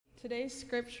Today's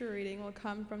scripture reading will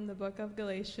come from the book of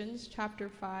Galatians, chapter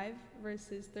 5,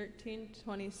 verses 13 to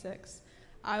 26.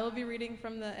 I will be reading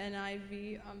from the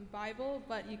NIV Bible,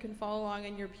 but you can follow along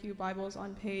in your pew Bibles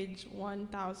on page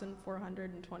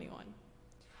 1421.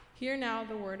 Hear now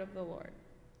the word of the Lord.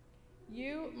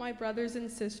 You, my brothers and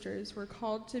sisters, were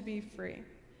called to be free,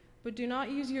 but do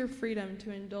not use your freedom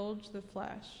to indulge the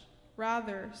flesh.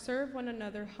 Rather, serve one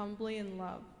another humbly in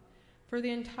love. For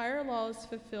the entire law is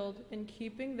fulfilled in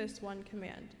keeping this one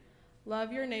command: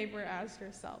 love your neighbor as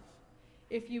yourself.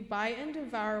 If you bite and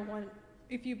devour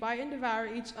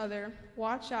each other,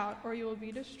 watch out, or you will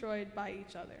be destroyed by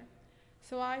each other.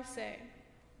 So I say,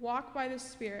 walk by the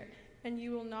Spirit, and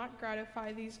you will not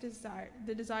gratify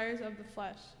the desires of the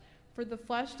flesh. For the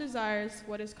flesh desires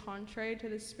what is contrary to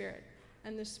the Spirit,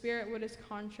 and the Spirit what is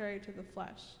contrary to the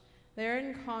flesh. They are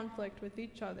in conflict with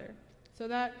each other, so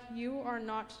that you are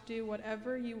not to do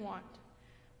whatever you want.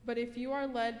 But if you are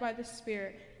led by the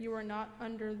Spirit, you are not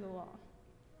under the law.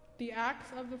 The acts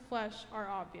of the flesh are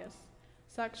obvious: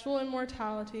 sexual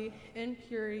immorality,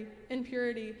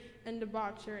 impurity and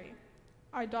debauchery,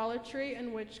 idolatry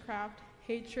and witchcraft,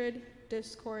 hatred,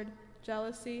 discord,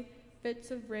 jealousy, fits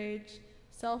of rage,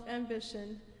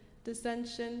 self-ambition,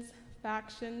 dissensions,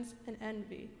 factions, and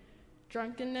envy,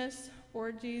 drunkenness,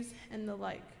 orgies, and the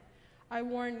like. I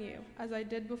warn you, as I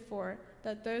did before,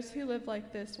 that those who live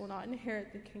like this will not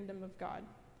inherit the kingdom of God.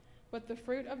 But the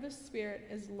fruit of the Spirit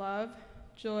is love,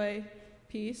 joy,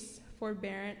 peace,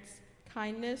 forbearance,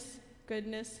 kindness,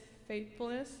 goodness,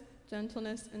 faithfulness,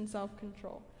 gentleness, and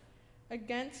self-control.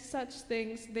 Against such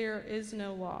things there is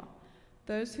no law.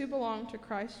 Those who belong to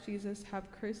Christ Jesus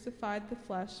have crucified the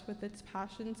flesh with its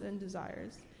passions and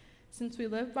desires. Since we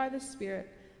live by the Spirit,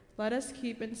 let us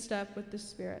keep in step with the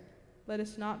Spirit. Let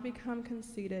us not become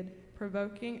conceited,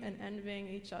 provoking and envying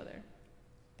each other.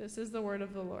 This is the word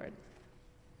of the Lord.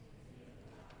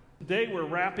 Today we're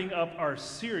wrapping up our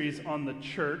series on the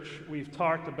church. We've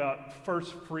talked about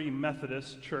First Free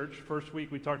Methodist Church. First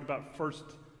week we talked about First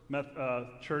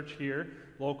Church here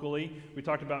locally. We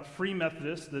talked about Free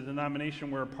Methodist, the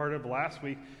denomination we're a part of last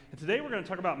week. And today we're going to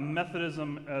talk about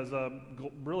Methodism as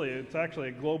it's actually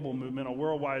a global movement, a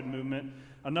worldwide movement.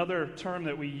 Another term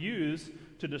that we use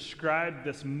to describe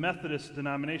this Methodist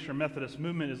denomination or Methodist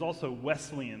movement is also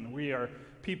Wesleyan. We are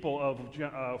people of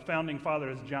founding father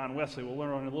is John Wesley. We'll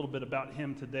learn a little bit about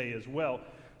him today as well.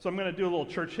 So I'm going to do a little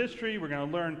church history. We're going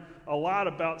to learn a lot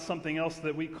about something else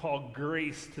that we call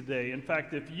grace today. In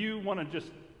fact, if you want to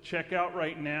just check out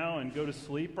right now and go to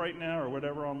sleep right now or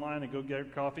whatever online and go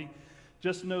get coffee,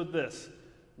 just know this: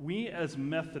 we as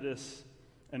Methodists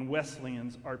and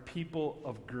Wesleyans are people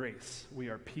of grace. We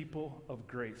are people of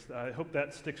grace. I hope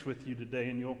that sticks with you today,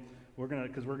 and we're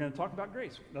going to talk about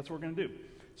grace. That's what we're going to do.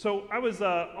 So I was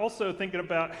also thinking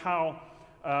about how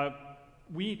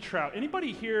we travel.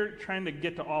 Anybody here trying to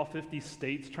get to all 50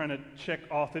 states, trying to check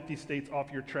all 50 states off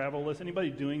your travel list? Anybody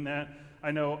doing that?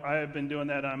 I know I have been doing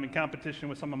that. I'm in competition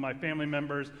with some of my family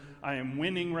members. I am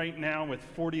winning right now with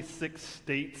 46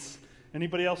 states.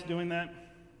 Anybody else doing that?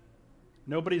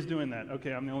 Nobody's doing that.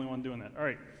 Okay, I'm the only one doing that. All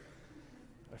right.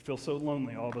 I feel so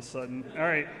lonely all of a sudden. All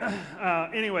right.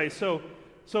 Anyway, so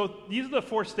these are the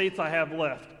 4 states I have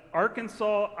left: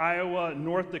 Arkansas, Iowa,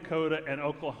 North Dakota, and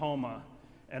Oklahoma.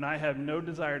 And I have no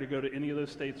desire to go to any of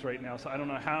those states right now, so I don't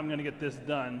know how I'm going to get this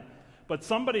done. But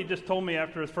somebody just told me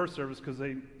after his first service, because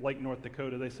they like North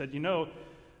Dakota, they said, a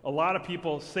lot of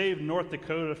people save North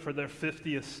Dakota for their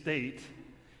 50th state.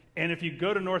 And if you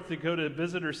go to North Dakota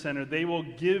Visitor Center, they will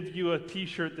give you a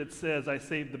t-shirt that says, "I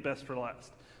saved the best for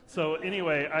last." So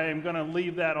anyway, I am going to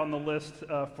leave that on the list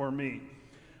for me.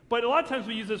 But a lot of times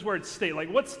we use this word state. Like,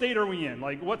 what state are we in?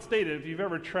 Like, what state, if you've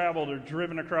ever traveled or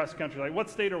driven across the country, like, what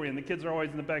state are we in? The kids are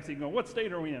always in the backseat going, what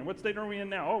state are we in? What state are we in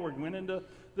now? Oh, we're going into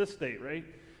this state, right?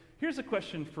 Here's a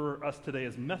question for us today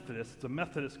as Methodists. It's a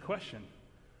Methodist question.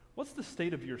 What's the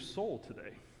state of your soul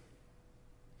today?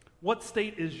 What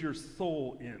state is your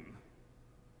soul in?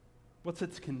 What's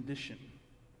its condition?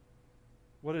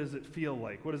 What does it feel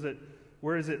like?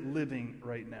 Where is it living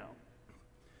right now?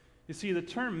 You see, the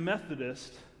term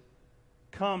Methodist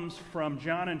comes from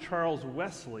John and Charles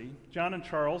Wesley. John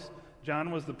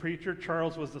was the preacher,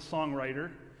 Charles was the songwriter.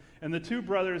 And the two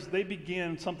brothers, they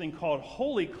began something called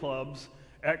Holy Clubs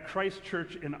at Christ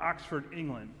Church in Oxford,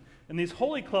 England. And these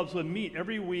holy clubs would meet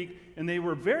every week, and they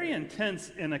were very intense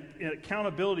in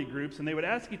accountability groups, and they would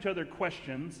ask each other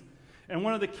questions. And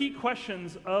one of the key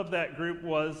questions of that group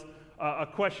was, a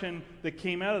question that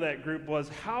came out of that group was,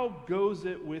 how goes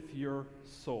it with your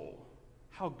soul?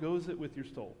 How goes it with your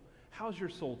soul? How's your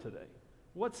soul today?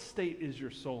 What state is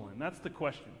your soul in? That's the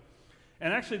question.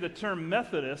 And actually the term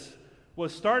Methodist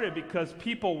was started because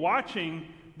people watching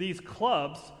these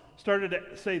clubs started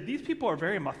to say, these people are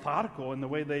very methodical in the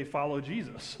way they follow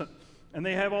Jesus. And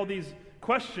they have all these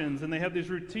questions, and they have these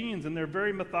routines, and they're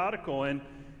very methodical. And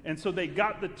so they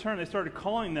got the term, they started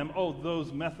calling them,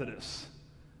 those Methodists.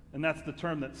 And that's the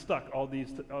term that stuck all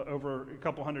these, over a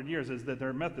couple hundred years, is that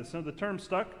they're Methodists. So the term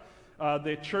stuck.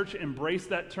 The church embraced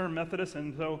that term Methodist,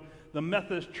 and so the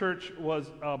Methodist Church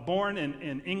was born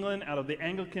in England out of the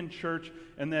Anglican Church,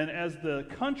 and then as the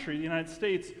country, the United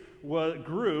States,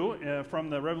 grew from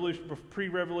the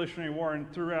pre-Revolutionary War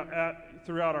and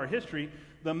throughout our history,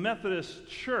 the Methodist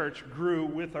Church grew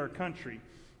with our country,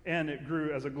 and it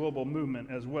grew as a global movement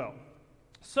as well.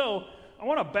 So I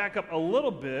want to back up a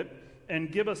little bit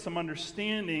and give us some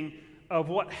understanding of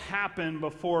what happened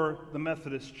before the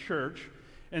Methodist Church.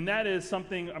 And that is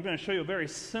something, I'm going to show you a very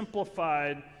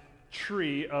simplified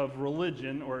tree of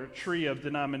religion, or a tree of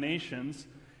denominations.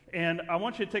 And I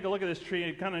want you to take a look at this tree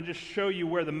and kind of just show you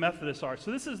where the Methodists are.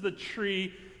 So this is the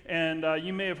tree, and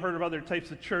you may have heard of other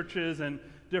types of churches and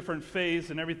different faiths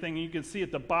and everything. And you can see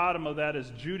at the bottom of that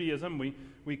is Judaism.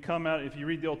 We come out, if you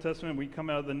read the Old Testament, we come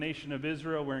out of the nation of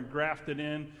Israel. We're engrafted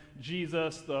in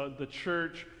Jesus, the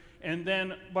church. And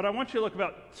then, but I want you to look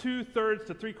about 2/3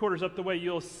 to 3/4 up the way,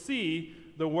 you'll see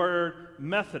the word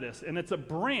Methodist. And it's a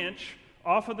branch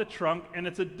off of the trunk, and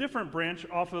it's a different branch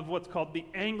off of what's called the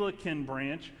Anglican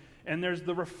branch, and there's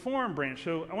the Reformed branch.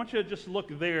 So I want you to just look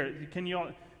there. Can you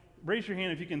all raise your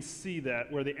hand if you can see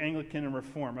that, where the Anglican and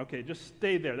Reformed? Okay, just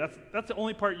stay there. That's the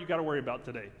only part you got to worry about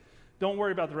today. Don't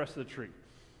worry about the rest of the tree.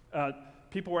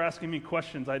 People were asking me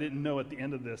questions I didn't know at the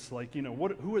end of this, like,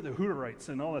 who are the Hutterites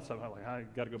and all that stuff. I'm like, I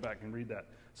got to go back and read that.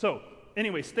 So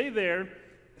anyway, stay there.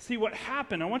 See what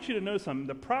happened. I want you to know something.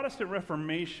 The Protestant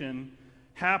Reformation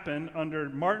happened under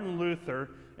Martin Luther,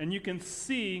 and you can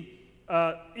see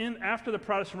after the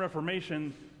Protestant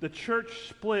Reformation, the church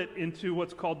split into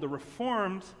what's called the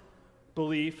Reformed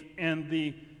belief and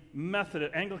the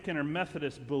Anglican or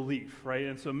Methodist belief, right?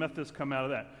 And so Methodists come out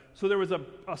of that. So there was a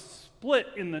split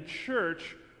in the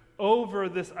church over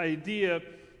this idea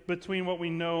between what we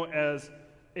know as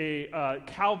a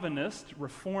Calvinist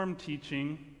Reformed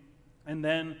teaching and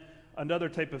then another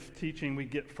type of teaching we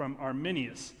get from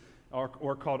Arminius,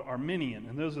 or called Arminian,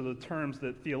 and those are the terms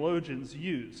that theologians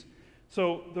use.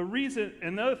 So the reason,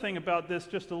 another thing about this,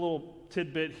 just a little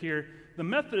tidbit here, the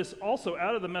Methodists also,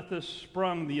 out of the Methodists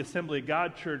sprung the Assembly of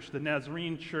God Church, the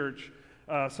Nazarene Church,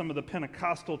 some of the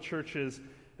Pentecostal churches,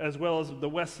 as well as the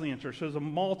Wesleyan Church. So there's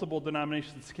multiple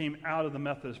denominations that came out of the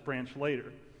Methodist branch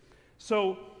later.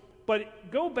 So,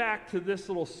 but go back to this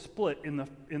little split in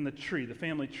the tree, the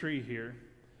family tree here,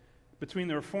 between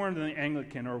the Reformed and the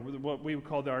Anglican, or what we would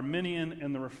call the Arminian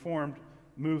and the Reformed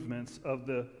movements of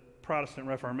the Protestant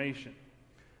Reformation.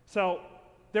 So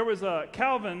there was a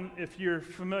Calvin, if you're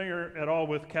familiar at all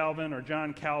with Calvin or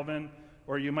John Calvin,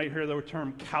 or you might hear the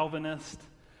term Calvinist.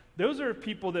 Those are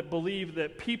people that believe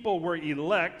that people were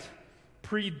elect,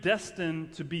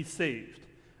 predestined to be saved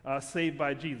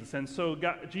by Jesus. And so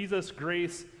Jesus'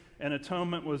 grace and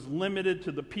atonement was limited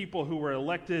to the people who were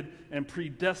elected and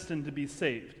predestined to be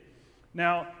saved.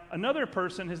 Now, another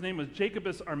person, his name was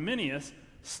Jacobus Arminius,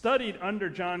 studied under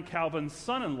John Calvin's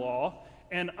son-in-law,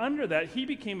 and under that, he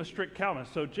became a strict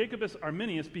Calvinist. So Jacobus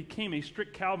Arminius became a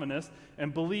strict Calvinist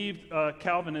and believed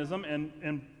Calvinism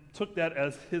and took that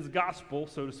as his gospel,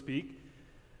 so to speak.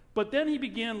 But then he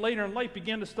later in life,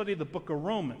 began to study the book of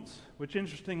Romans, which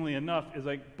interestingly enough is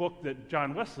a book that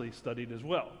John Wesley studied as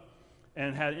well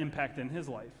and had impact in his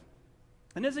life.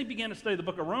 And as he began to study the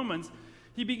book of Romans,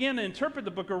 he began to interpret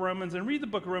the book of Romans and read the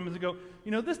book of Romans and go,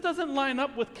 this doesn't line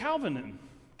up with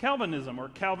Calvinism or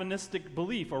Calvinistic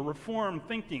belief or Reformed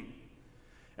thinking.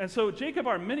 And so Jacob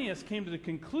Arminius came to the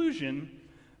conclusion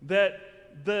that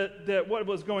what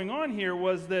was going on here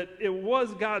was that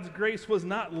God's grace was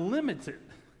not limited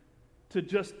to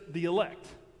just the elect.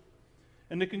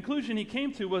 And the conclusion he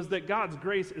came to was that God's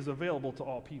grace is available to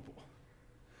all people.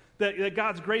 That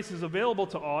God's grace is available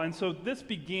to all. And so this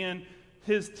began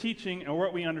his teaching, and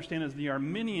what we understand as the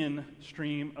Arminian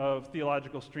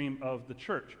theological stream of the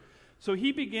church. So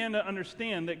he began to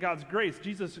understand that God's grace,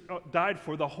 Jesus died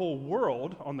for the whole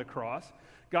world on the cross.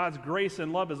 God's grace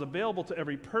and love is available to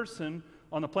every person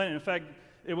on the planet. In fact,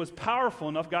 it was powerful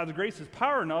enough, God's grace is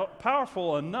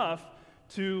powerful enough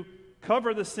to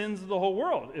cover the sins of the whole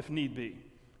world, if need be.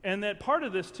 And that part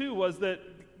of this, too, was that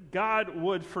God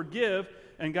would forgive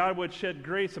and God would shed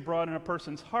grace abroad in a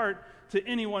person's heart to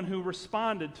anyone who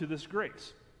responded to this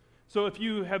grace. So if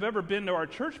you have ever been to our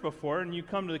church before and you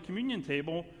come to the communion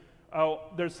table,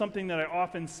 there's something that I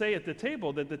often say at the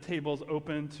table, that the table is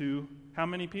open to how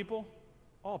many people?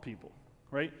 All people.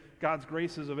 right? God's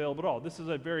grace is available to all. This is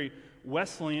a very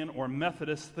Wesleyan or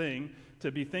Methodist thing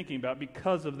to be thinking about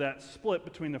because of that split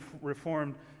between the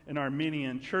Reformed and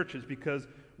Arminian churches, because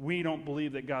we don't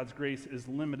believe that God's grace is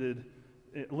limited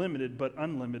but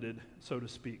unlimited, so to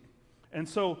speak. And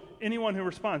so anyone who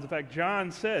responds, in fact,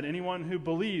 John said, anyone who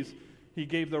believes, he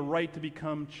gave the right to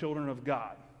become children of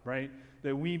God, right?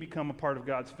 That we become a part of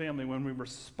God's family when we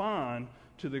respond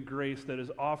to the grace that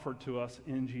is offered to us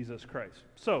in Jesus Christ.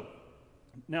 So,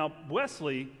 now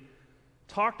Wesley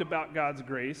talked about God's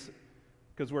grace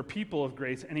because we're people of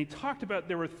grace, and he talked about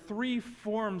there were three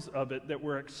forms of it that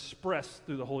were expressed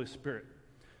through the Holy Spirit.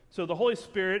 So the Holy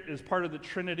Spirit is part of the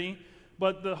Trinity,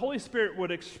 but the Holy Spirit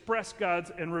would express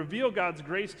God's and reveal God's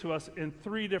grace to us in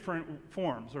three different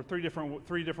forms, or three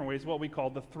different ways, what we call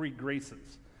the three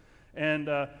graces. And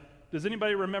does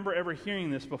anybody remember ever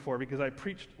hearing this before? Because I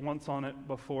preached once on it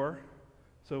before.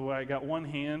 So I got one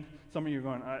hand. Some of you are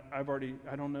going,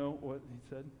 I don't know what he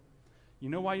said. You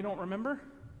know why you don't remember?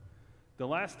 The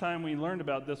last time we learned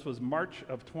about this was March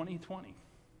of 2020.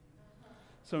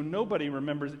 So nobody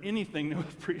remembers anything that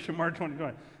was preached in March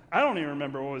 2020. I don't even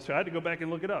remember what was said. I had to go back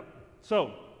and look it up.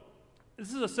 So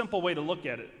this is a simple way to look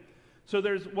at it. So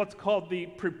there's what's called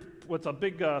what's a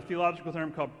big theological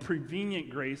term called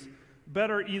prevenient grace.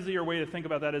 Better, easier way to think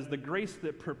about that is the grace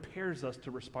that prepares us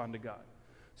to respond to God.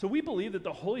 So we believe that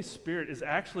the Holy Spirit is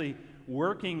actually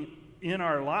working in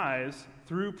our lives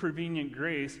through prevenient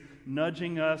grace,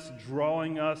 nudging us,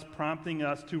 drawing us, prompting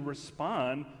us to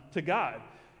respond to God.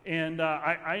 And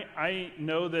I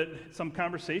know that some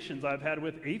conversations I've had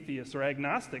with atheists or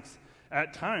agnostics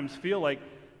at times feel like,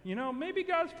 maybe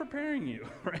God's preparing you,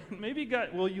 right? Maybe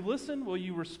God, will you listen? Will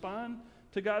you respond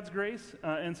to God's grace?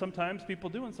 And sometimes people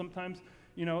do, and sometimes,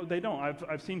 they don't.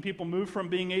 I've seen people move from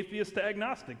being atheist to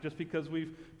agnostic just because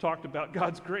we've talked about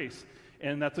God's grace,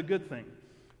 and that's a good thing.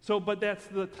 So, but that's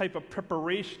the type of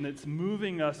preparation that's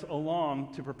moving us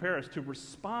along to prepare us to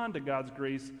respond to God's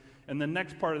grace, and the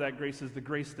next part of that grace is the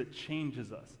grace that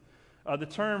changes us. The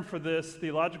term for this,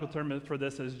 theological term for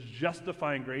this is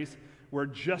justifying grace. We're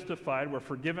justified, we're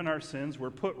forgiven our sins, we're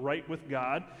put right with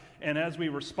God, and as we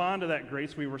respond to that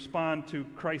grace, we respond to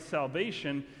Christ's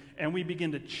salvation, and we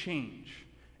begin to change.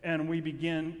 And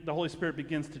the Holy Spirit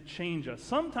begins to change us.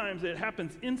 Sometimes it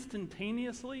happens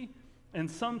instantaneously, and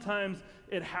sometimes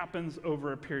it happens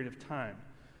over a period of time.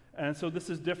 And so this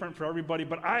is different for everybody,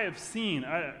 but I have seen,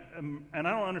 and I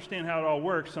don't understand how it all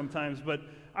works sometimes, but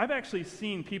I've actually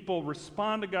seen people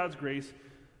respond to God's grace,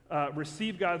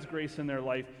 receive God's grace in their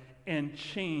life, and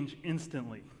change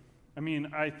instantly. I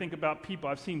mean, I think about people,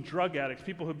 I've seen drug addicts,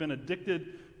 people who've been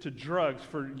addicted to drugs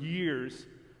for years,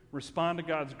 respond to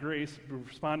God's grace,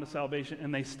 respond to salvation,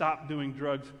 and they stop doing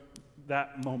drugs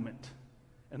that moment,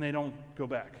 and they don't go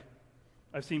back.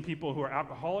 I've seen people who are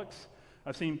alcoholics.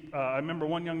 I remember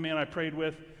one young man I prayed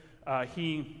with,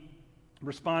 he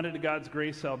responded to God's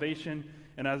grace, salvation,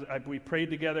 and we prayed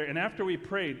together, and after we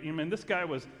prayed, this guy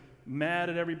was mad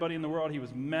at everybody in the world. He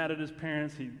was mad at his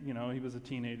parents. He was a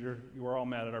teenager. We're all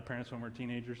mad at our parents when we're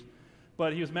teenagers.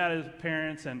 But he was mad at his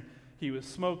parents, and he was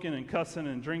smoking and cussing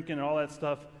and drinking and all that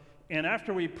stuff. And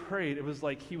after we prayed, it was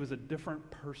like he was a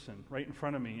different person right in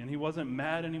front of me. And he wasn't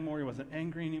mad anymore. He wasn't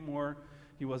angry anymore.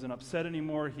 He wasn't upset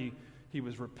anymore. He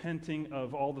was repenting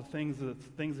of all the things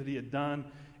that he had done.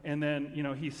 And then,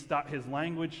 he stopped. His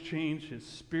language changed. His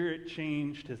spirit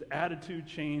changed. His attitude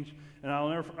changed. And I'll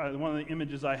never. One of the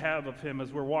images I have of him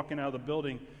as we're walking out of the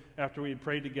building after we had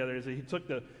prayed together is that he took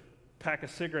the pack of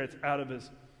cigarettes out of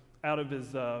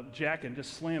his jacket and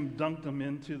just slam dunked them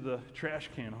into the trash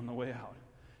can on the way out.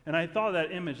 And I thought of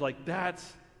that image like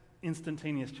that's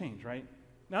instantaneous change, right?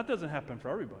 Now, that doesn't happen for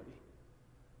everybody.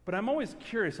 But I'm always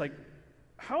curious, like,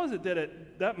 how is it that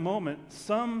at that moment,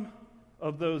 some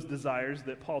of those desires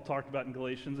that Paul talked about in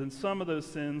Galatians and some of those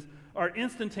sins are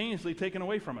instantaneously taken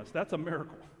away from us? That's a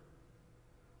miracle.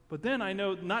 But then I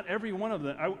know not every one of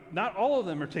them, not all of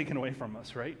them are taken away from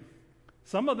us, right?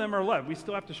 Some of them are left. We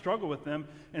still have to struggle with them.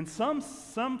 And some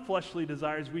fleshly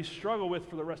desires we struggle with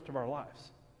for the rest of our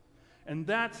lives. And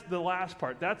that's the last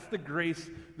part. That's the grace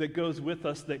that goes with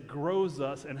us, that grows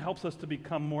us and helps us to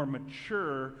become more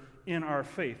mature in our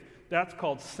faith. That's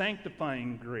called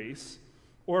sanctifying grace,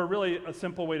 or really a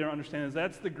simple way to understand is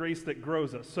that's the grace that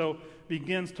grows us. So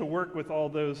begins to work with all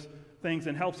those things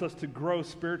and helps us to grow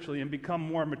spiritually and become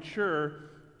more mature,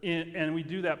 and we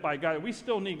do that by God. We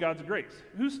still need God's grace.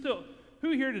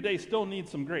 Who here today still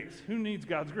needs some grace? Who needs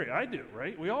God's grace? I do,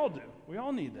 right? We all do. We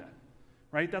all need that,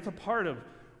 right? That's a part of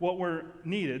what we're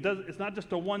needed. It's not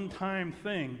just a one-time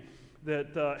thing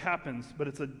that happens, but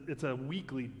it's a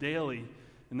weekly, daily,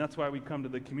 and that's why we come to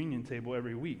the communion table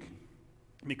every week.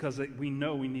 because we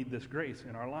know we need this grace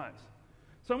in our lives.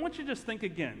 So I want you to just think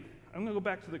again. I'm going to go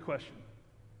back to the question.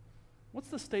 What's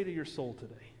the state of your soul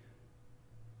today?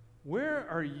 Where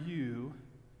are you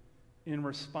in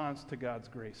response to God's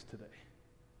grace today?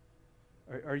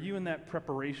 Are you in that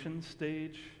preparation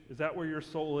stage? Is that where your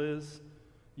soul is?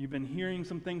 You've been hearing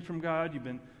some things from God. You've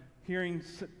been hearing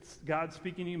God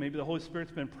speaking to you. Maybe the Holy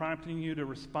Spirit's been prompting you to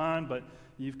respond, but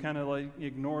you've kind of like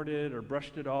ignored it or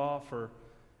brushed it off,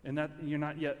 and that you're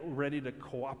not yet ready to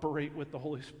cooperate with the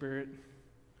Holy Spirit.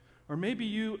 Or maybe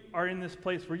you are in this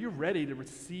place where you're ready to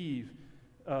receive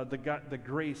the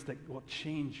grace that will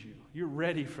change you. You're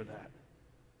ready for that.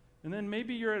 And then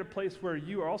maybe you're at a place where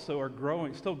you also are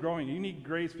growing, still growing. You need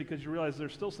grace because you realize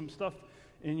there's still some stuff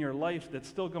in your life that's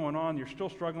still going on, you're still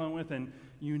struggling with, and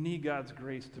you need God's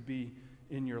grace to be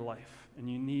in your life. And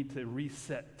you need to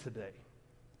reset today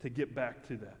to get back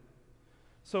to that.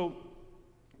 So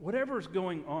whatever's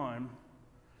going on,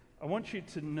 I want you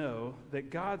to know that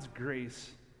God's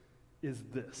grace is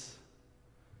this.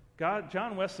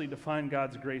 John Wesley defined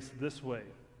God's grace this way.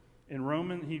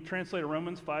 He translated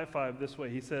Romans 5:5 this way.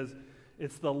 He says,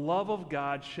 it's the love of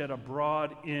God shed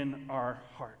abroad in our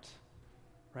heart.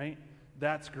 Right?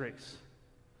 That's grace.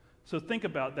 So think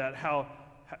about that, how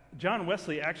John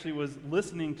Wesley actually was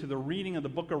listening to the reading of the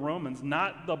book of Romans,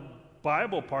 not the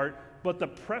Bible part, but the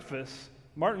preface.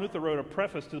 Martin Luther wrote a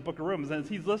preface to the book of Romans, and as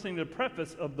he's listening to the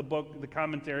preface of the book, the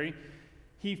commentary,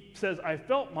 he says, I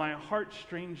felt my heart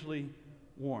strangely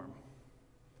warm.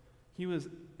 He was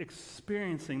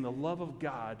experiencing the love of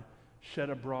God shed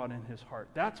abroad in his heart.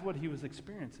 That's what he was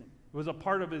experiencing. It was a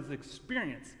part of his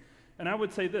experience. And I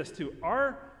would say this too,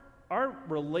 our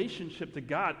relationship to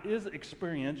God is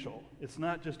experiential. It's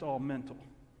not just all mental.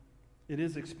 It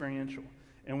is experiential.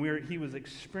 And he was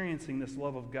experiencing this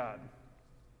love of God.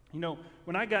 You know,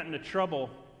 when I got into trouble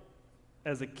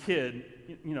as a kid,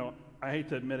 I hate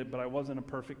to admit it, but I wasn't a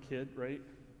perfect kid, right?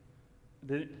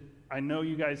 I know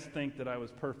you guys think that I was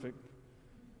perfect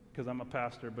because I'm a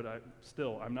pastor, but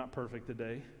I'm not perfect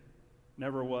today.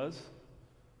 Never was.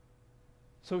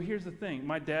 So here's the thing.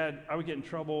 My dad, I would get in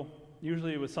trouble.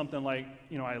 Usually it was something like,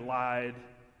 I lied.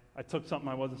 I took something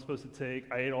I wasn't supposed to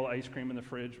take. I ate all the ice cream in the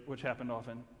fridge, which happened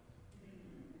often.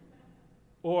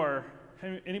 Or,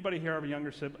 anybody here have a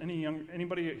younger sibling?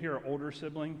 Anybody here an older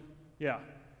sibling? Yeah.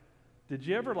 Did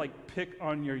you ever pick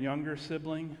on your younger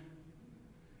sibling?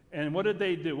 And what did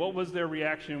they do? What was their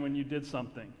reaction when you did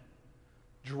something?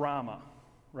 Drama,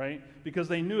 right? Because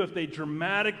they knew if they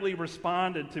dramatically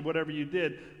responded to whatever you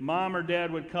did, mom or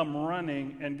dad would come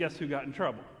running, and guess who got in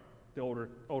trouble? The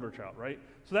older child, right?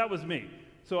 So that was me.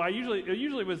 So it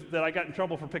usually was that I got in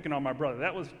trouble for picking on my brother.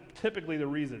 That was typically the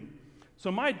reason.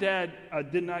 So my dad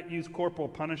did not use corporal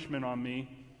punishment on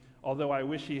me, although I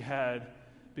wish he had,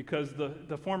 because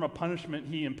the form of punishment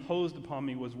he imposed upon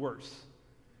me was worse.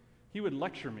 He would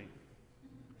lecture me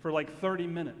for 30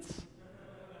 minutes,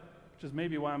 which is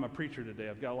maybe why I'm a preacher today.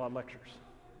 I've got a lot of lectures.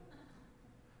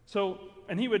 So,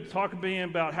 and he would talk to me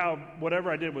about how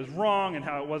whatever I did was wrong and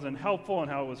how it wasn't helpful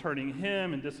and how it was hurting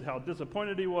him and just how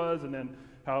disappointed he was and then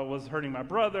how it was hurting my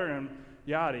brother and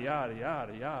yada, yada,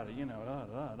 yada,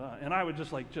 yada, And I would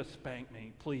just spank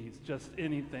me, please, just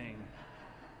anything.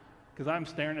 Because I'm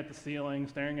staring at the ceiling,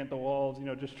 staring at the walls,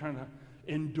 just trying to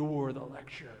endure the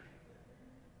lecture.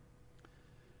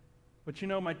 But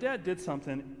my dad did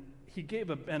something. He gave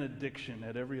a benediction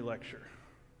at every lecture.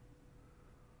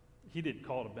 He didn't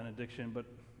call it a benediction, but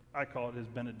I call it his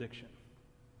benediction.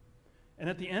 And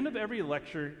at the end of every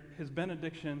lecture, his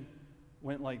benediction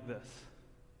went like this.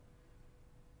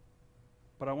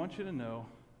 But I want you to know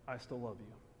I still love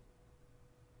you.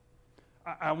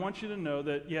 I want you to know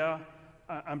that, yeah,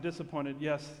 I'm disappointed.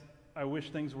 Yes, I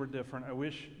wish things were different. I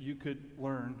wish you could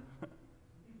learn.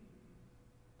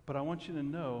 But I want you to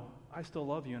know I still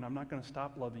love you, and I'm not going to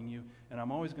stop loving you, and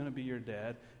I'm always going to be your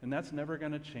dad, and that's never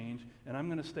going to change, and I'm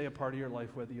going to stay a part of your life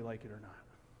whether you like it or not.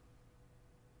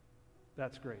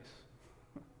 That's grace.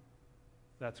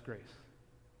 That's grace.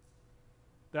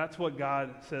 That's what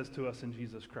God says to us in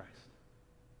Jesus Christ.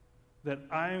 That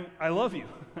I love you.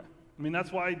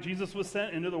 That's why Jesus was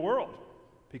sent into the world,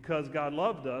 because God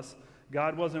loved us.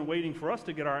 God wasn't waiting for us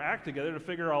to get our act together to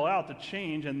figure it all out, to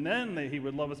change, and then he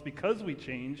would love us because we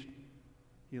changed.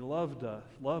 He loved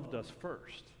us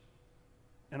first.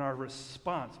 And our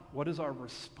response, what is our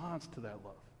response to that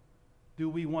love? Do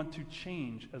we want to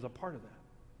change as a part of that?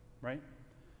 Right?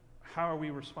 How are we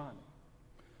responding?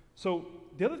 So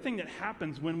the other thing that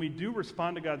happens when we do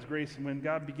respond to God's grace and when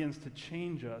God begins to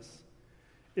change us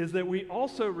is that we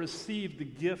also receive the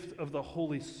gift of the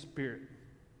Holy Spirit.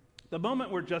 The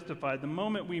moment we're justified, the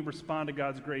moment we respond to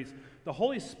God's grace, the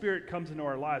Holy Spirit comes into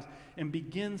our lives and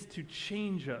begins to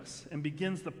change us and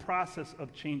begins the process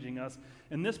of changing us.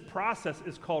 And this process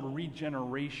is called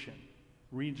regeneration.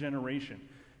 Regeneration.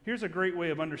 Here's a great way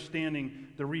of understanding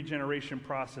the regeneration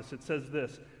process. It says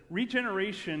this: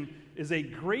 regeneration is a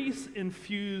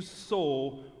grace-infused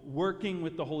soul working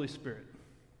with the Holy Spirit.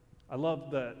 I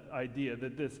love that idea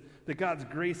that God's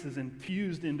grace is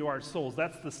infused into our souls.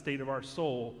 That's the state of our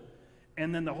soul.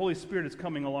 And then the Holy Spirit is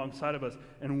coming alongside of us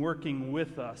and working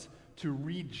with us to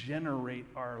regenerate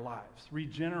our lives,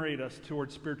 regenerate us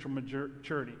towards spiritual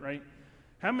maturity, right?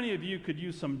 How many of you could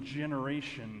use some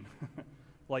generation,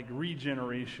 like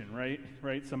regeneration,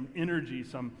 right? Some energy,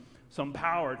 some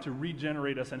power to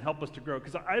regenerate us and help us to grow?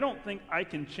 Because I don't think I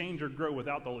can change or grow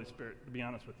without the Holy Spirit, to be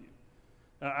honest with you.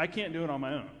 I can't do it on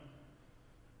my own.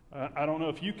 I don't know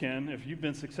if you can, if you've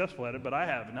been successful at it, but I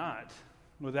have not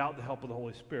without the help of the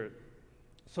Holy Spirit.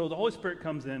 So the Holy Spirit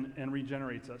comes in and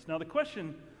regenerates us. Now the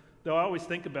question, though, I always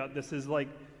think about this is like,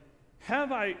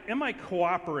 am I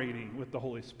cooperating with the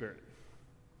Holy Spirit?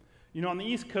 You know, on the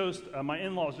East Coast, my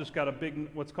in-laws just got a big,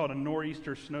 what's called a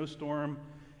nor'easter snowstorm,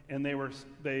 and they were,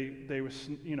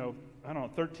 you know, I don't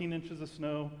know, 13 inches of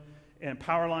snow, and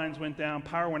power lines went down.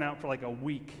 Power went out for like a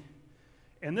week.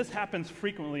 And this happens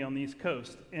frequently on the East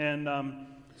Coast. And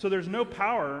so there's no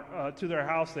power to their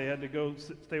house. They had to go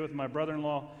stay with my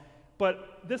brother-in-law.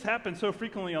 But this happened so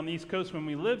frequently on the East Coast when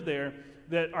we lived there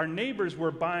that our neighbors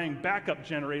were buying backup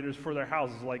generators for their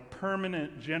houses, like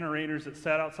permanent generators that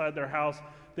sat outside their house.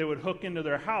 They would hook into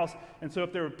their house. And so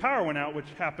if their power went out, which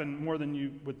happened more than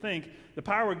you would think, the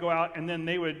power would go out, and then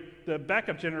the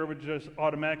backup generator would just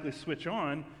automatically switch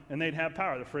on, and they'd have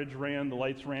power. The fridge ran, the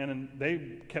lights ran, and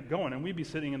they kept going. And we'd be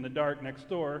sitting in the dark next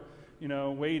door, you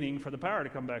know, waiting for the power to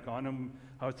come back on. And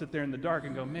I would sit there in the dark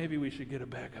and go, maybe we should get a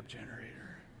backup generator.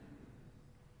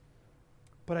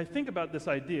 But I think about this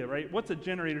idea, right? What's a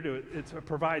generator do? It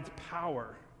provides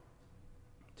power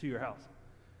to your house.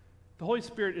 The Holy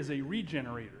Spirit is a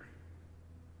regenerator.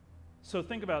 So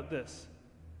think about this.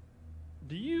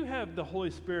 Do you have the Holy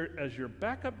Spirit as your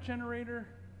backup generator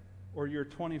or your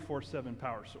 24/7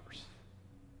 power source?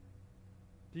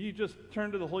 Do you just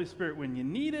turn to the Holy Spirit when you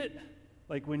need it,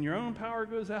 like when your own power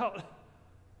goes out?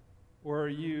 Or are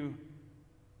you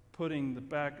putting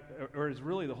or is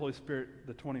really the Holy Spirit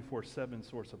the 24/7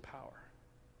 source of power?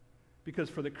 Because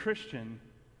for the Christian,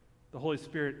 the Holy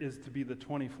Spirit is to be the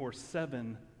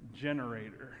 24/7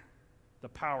 generator, the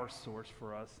power source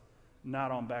for us,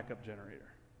 not on backup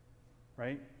generator,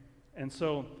 right? And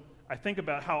so I think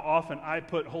about how often I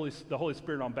put the Holy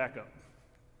Spirit on backup.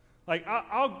 Like,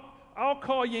 I'll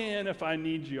call you in if I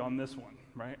need you on this one,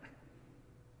 right?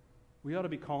 We ought to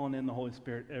be calling in the Holy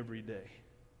Spirit every day,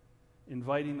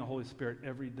 inviting the Holy Spirit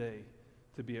every day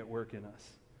to be at work in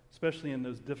us, especially in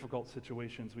those difficult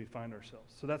situations we find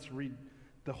ourselves. So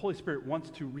the Holy Spirit wants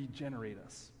to regenerate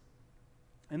us.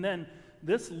 And then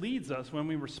this leads us, when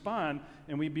we respond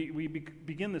and we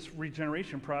begin this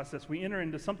regeneration process, we enter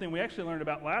into something we actually learned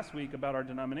about last week about our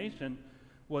denomination,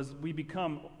 was we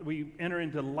enter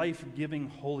into life-giving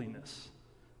holiness.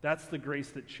 That's the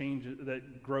grace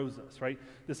that grows us, right?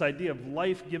 This idea of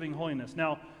life-giving holiness.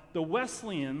 Now, the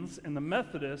Wesleyans and the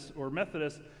Methodists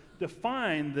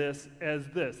define this as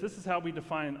this. This is how we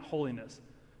define holiness: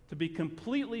 to be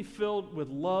completely filled with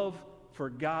love for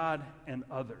God and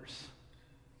others.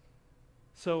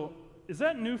 So, is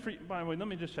that new for you? By the way, let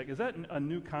me just check. Is that a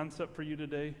new concept for you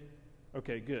today?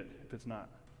 Okay, good, if it's not.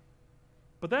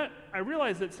 But I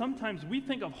realize that sometimes we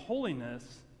think of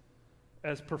holiness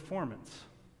as performance,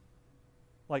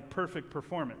 like perfect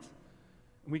performance.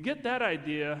 We get that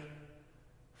idea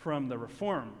from the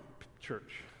Reformed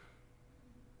Church.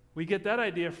 We get that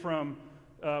idea from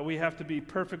we have to be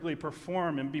perfectly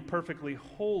perform and be perfectly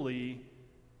holy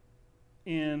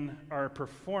in our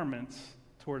performance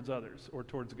towards others or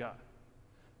towards God.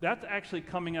 That's actually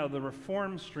coming out of the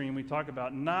Reformed stream we talk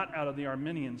about, not out of the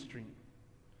Arminian stream.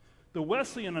 The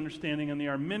Wesleyan understanding and the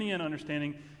Arminian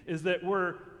understanding is that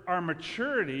our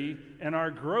maturity and our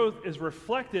growth is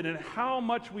reflected in how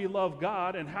much we love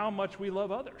God and how much we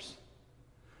love others.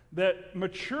 That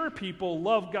mature people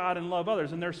love God and love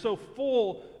others, and they're so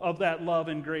full of that love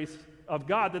and grace of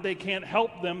God that they can't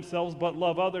help themselves but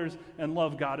love others and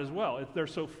love God as well. They're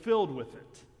so filled with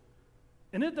it.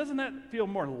 And doesn't that feel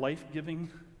more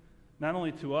life-giving, not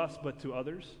only to us but to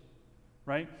others,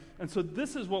 right? And so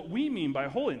this is what we mean by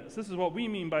holiness. This is what we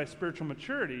mean by spiritual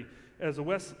maturity as the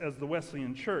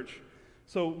Wesleyan Church.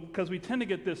 So, because we tend to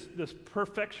get this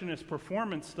perfectionist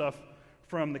performance stuff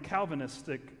from the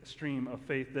Calvinistic stream of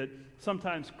faith that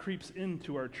sometimes creeps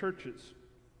into our churches.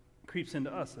 creeps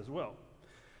into us as well.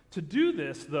 To do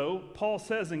this, though, Paul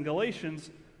says in Galatians,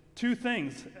 two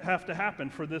things have to happen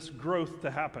for this growth to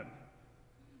happen.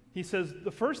 He says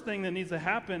the first thing that needs to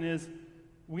happen is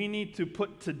we need to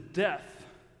put to death.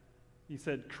 He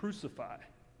said crucify.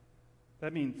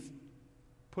 That means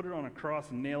put it on a cross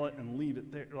and nail it and leave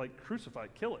it there. Like crucify,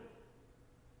 kill it.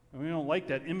 And we don't like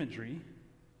that imagery.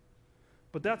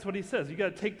 But that's what he says. You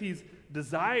got to take these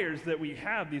desires that we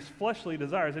have, these fleshly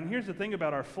desires. And here's the thing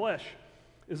about our flesh,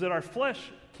 is that our flesh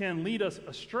can lead us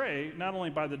astray, not only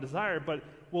by the desire, but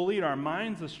will lead our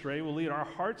minds astray, will lead our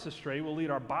hearts astray, will lead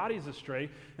our bodies astray.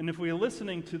 And if we are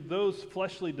listening to those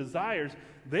fleshly desires,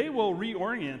 they will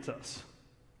reorient us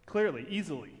clearly,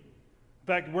 easily. In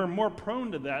fact, we're more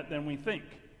prone to that than we think.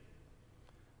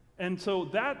 And so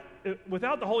that,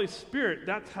 without the Holy Spirit,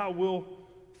 that's how we'll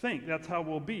think, that's how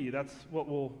we'll be, that's what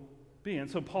we'll be. And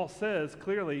so Paul says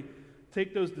clearly,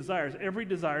 take those desires, every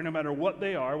desire, no matter what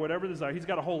they are, whatever desire, he's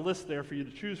got a whole list there for you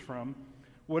to choose from.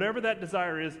 Whatever that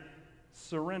desire is,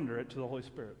 surrender it to the Holy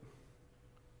Spirit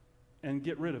and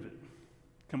get rid of it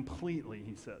completely,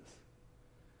 he says.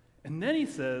 And then he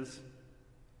says,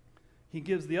 he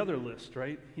gives the other list,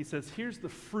 right? He says, here's the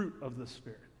fruit of the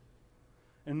Spirit.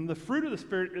 And the fruit of the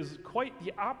Spirit is quite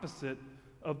the opposite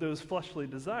of those fleshly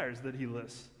desires that he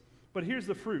lists. But here's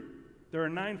the fruit. There are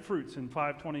 9 fruits in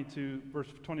 5:22, verse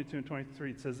 22 and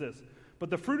 23. It says this, but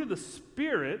the fruit of the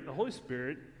Spirit, the Holy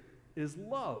Spirit, is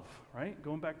love, right?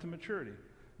 Going back to maturity.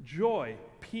 Joy,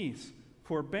 peace,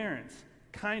 forbearance,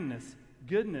 kindness,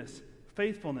 goodness,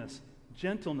 faithfulness,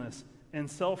 gentleness, and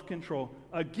self-control.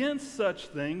 Against such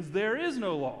things there is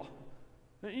no law.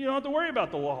 You don't have to worry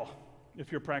about the law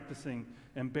if you're practicing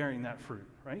and bearing that fruit,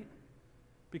 right?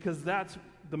 Because that's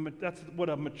what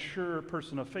a mature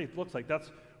person of faith looks like.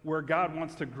 That's where God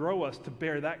wants to grow us to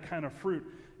bear that kind of fruit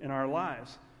in our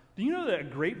lives. Do you know that a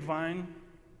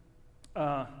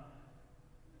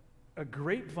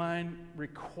grapevine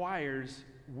requires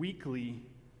weekly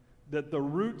that the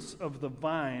roots of the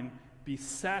vine be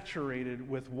saturated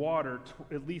with water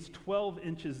at least 12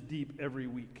 inches deep every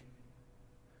week?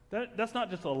 That's not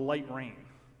just a light rain.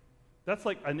 That's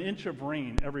like an inch of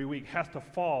rain every week has to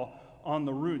fall on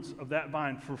the roots of that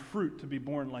vine for fruit to be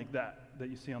born like that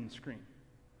you see on the screen.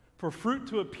 For fruit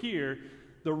to appear,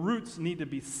 the roots need to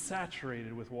be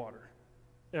saturated with water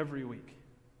every week.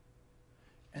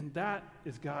 And that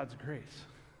is God's grace,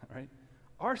 right?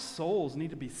 Our souls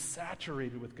need to be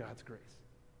saturated with God's grace.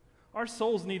 Our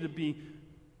souls need to be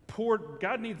poured.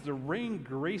 God needs to rain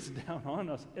grace down on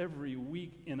us every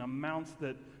week in amounts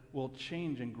that will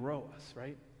change and grow us,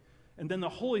 right? And then the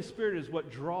Holy Spirit is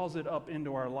what draws it up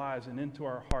into our lives and into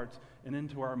our hearts and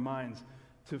into our minds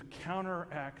to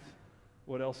counteract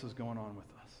what else is going on with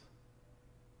us.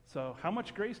 So how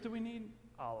much grace do we need?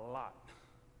 A lot.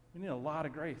 We need a lot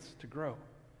of grace to grow.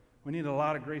 We need a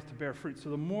lot of grace to bear fruit.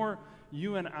 So the more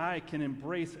you and I can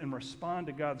embrace and respond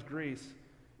to God's grace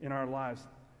in our lives,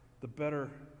 the better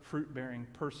fruit-bearing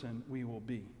person we will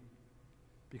be.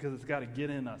 Because it's got to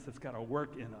get in us. It's got to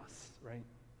work in us, right?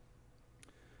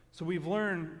 So we've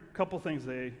learned a couple things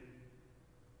today.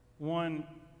 One,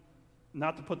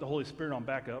 not to put the Holy Spirit on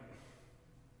backup.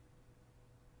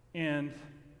 And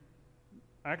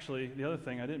actually, the other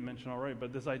thing I didn't mention already,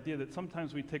 but this idea that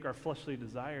sometimes we take our fleshly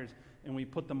desires and we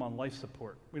put them on life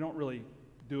support. We don't really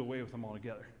do away with them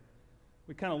altogether.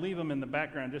 We kind of leave them in the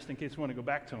background just in case we want to go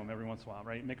back to them every once in a while,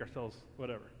 right? Make ourselves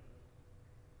whatever.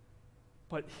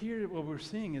 But here what we're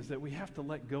seeing is that we have to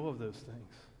let go of those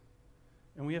things.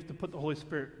 And we have to put the Holy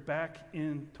Spirit back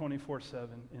in 24/7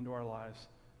 into our lives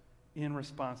in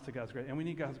response to God's grace. And we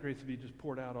need God's grace to be just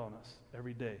poured out on us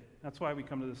every day. That's why we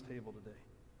come to this table today.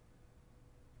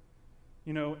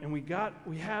 You know, and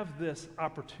we have this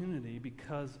opportunity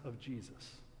because of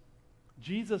Jesus.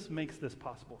 Jesus makes this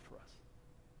possible for us.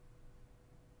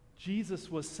 Jesus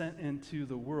was sent into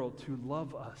the world to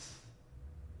love us,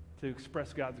 to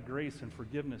express God's grace and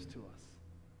forgiveness to us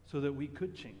so that we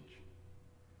could change.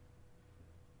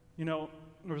 You know,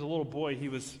 there was a little boy, he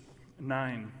was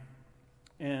 9,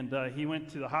 and he went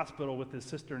to the hospital with his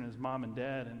sister and his mom and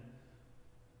dad, and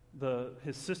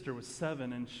his sister was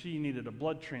 7, and she needed a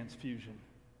blood transfusion.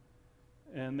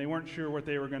 And they weren't sure what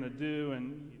they were going to do,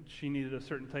 and she needed a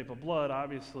certain type of blood,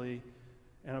 obviously.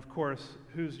 And of course,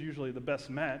 who's usually the best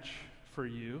match for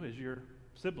you is your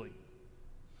sibling.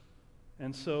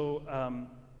 And so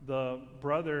the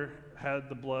brother had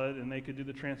the blood, and they could do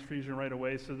the transfusion right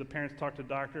away, so the parents talked to the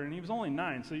doctor, and he was only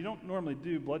 9, so you don't normally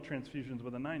do blood transfusions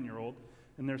with a 9-year-old,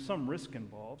 and there's some risk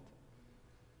involved.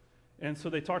 And so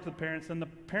they talked to the parents, and the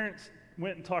parents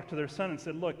went and talked to their son and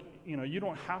said, look, you know, you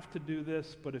don't have to do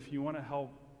this, but if you want to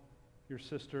help your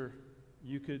sister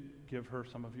you could give her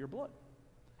some of your blood.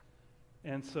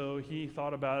 And so he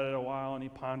thought about it a while, and he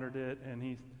pondered it, and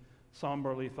he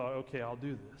somberly thought, okay, I'll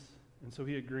do this. And so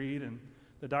he agreed, and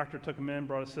the doctor took him in,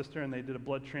 brought his sister, and they did a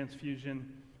blood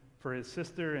transfusion for his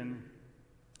sister. And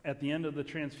at the end of the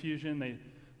transfusion, they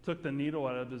took the needle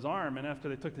out of his arm. And after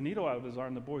they took the needle out of his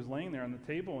arm, the boy's laying there on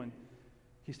the table, and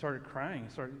he started crying. He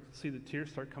started to see the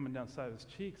tears start coming down the side of his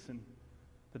cheeks. And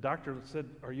the doctor said,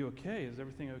 "Are you okay? Is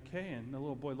everything okay?" And the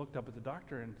little boy looked up at the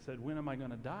doctor and said, "When am I going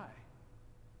to die?"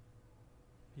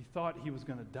 He thought he was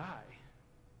going to die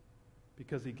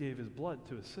because he gave his blood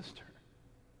to his sister.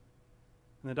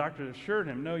 And the doctor assured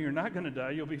him, "No, you're not going to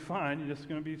die. You'll be fine. You're just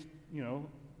going to be,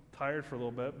 tired for a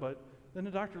little bit." But then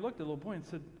the doctor looked at the little boy and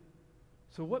said,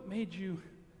 "So what made you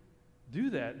do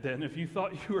that then if you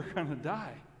thought you were going to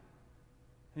die?"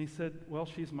 And he said, "Well,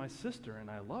 she's my sister and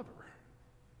I love her.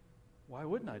 Why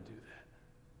wouldn't I do that?"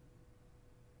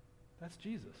 That's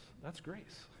Jesus. That's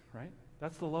grace, right?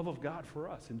 That's the love of God for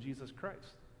us in Jesus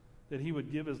Christ, that he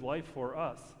would give his life for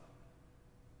us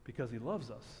because he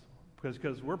loves us,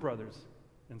 because we're brothers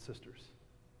and sisters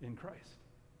in Christ.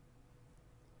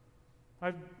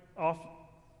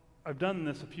 I've done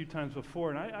this a few times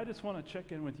before, and I just want to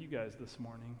check in with you guys this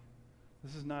morning.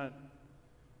 This is not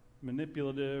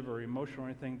manipulative or emotional or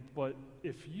anything, but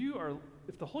if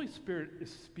the Holy Spirit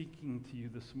is speaking to you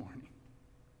this morning,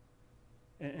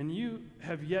 and you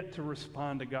have yet to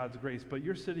respond to God's grace, but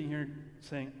you're sitting here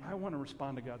saying, "I want to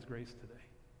respond to God's grace today.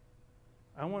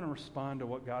 I want to respond to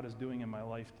what God is doing in my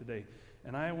life today."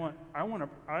 And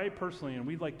I personally, and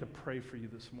we'd like to pray for you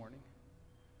this morning.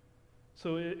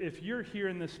 So if you're here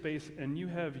in this space and you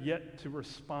have yet to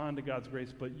respond to God's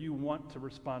grace, but you want to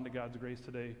respond to God's grace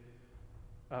today,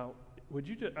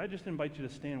 I just invite you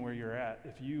to stand where you're at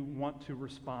if you want to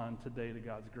respond today to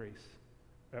God's grace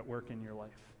at work in your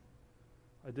life.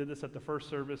 I did this at the first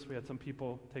service. We had some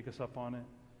people take us up on it.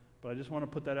 But I just want to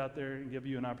put that out there and give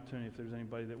you an opportunity if there's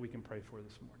anybody that we can pray for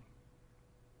this morning.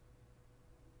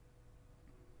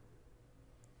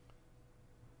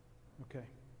 Okay.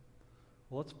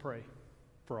 Well, let's pray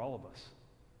for all of us.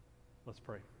 Let's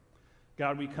pray.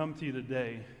 God, we come to you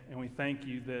today, and we thank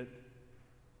you that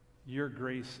your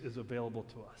grace is available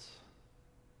to us.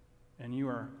 And you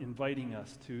are inviting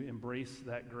us to embrace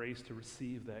that grace, to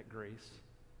receive that grace.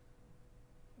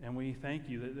 And we thank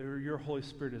you that your Holy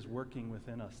Spirit is working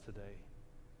within us today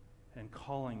and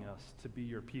calling us to be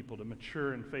your people, to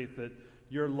mature in faith, that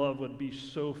your love would be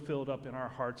so filled up in our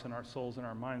hearts and our souls and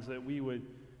our minds that we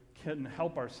couldn't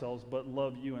help ourselves but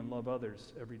love you and love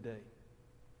others every day.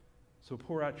 So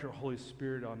pour out your Holy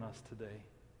Spirit on us today.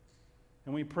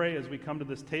 And we pray as we come to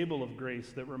this table of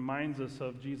grace that reminds us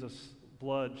of Jesus'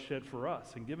 blood shed for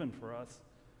us and given for us,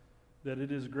 that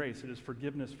it is grace, it is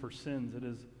forgiveness for sins, it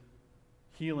is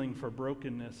healing for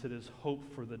brokenness, it is hope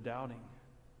for the doubting.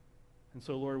 And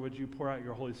so, Lord, would you pour out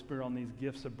your Holy Spirit on these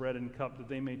gifts of bread and cup, that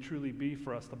they may truly be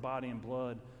for us the body and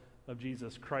blood of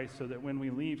Jesus Christ, so that when we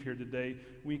leave here today,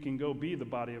 we can go be the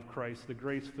body of Christ, the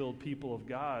grace-filled people of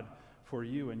God for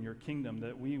you and your kingdom,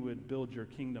 that we would build your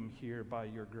kingdom here by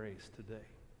your grace today.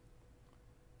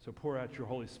 So pour out your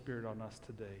Holy Spirit on us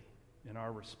today in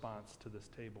our response to this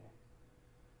table.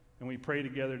 And we pray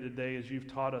together today as you've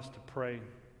taught us to pray.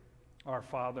 Our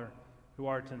Father, who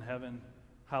art in heaven,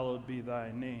 hallowed be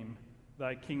thy name.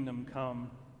 Thy kingdom come,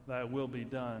 thy will be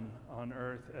done on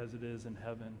earth as it is in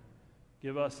heaven.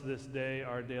 Give us this day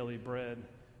our daily bread,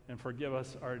 and forgive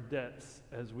us our debts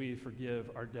as we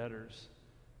forgive our debtors.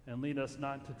 And lead us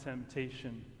not to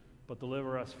temptation, but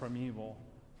deliver us from evil.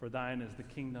 For thine is the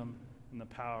kingdom and the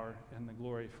power and the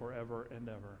glory forever and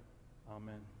ever.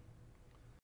 Amen.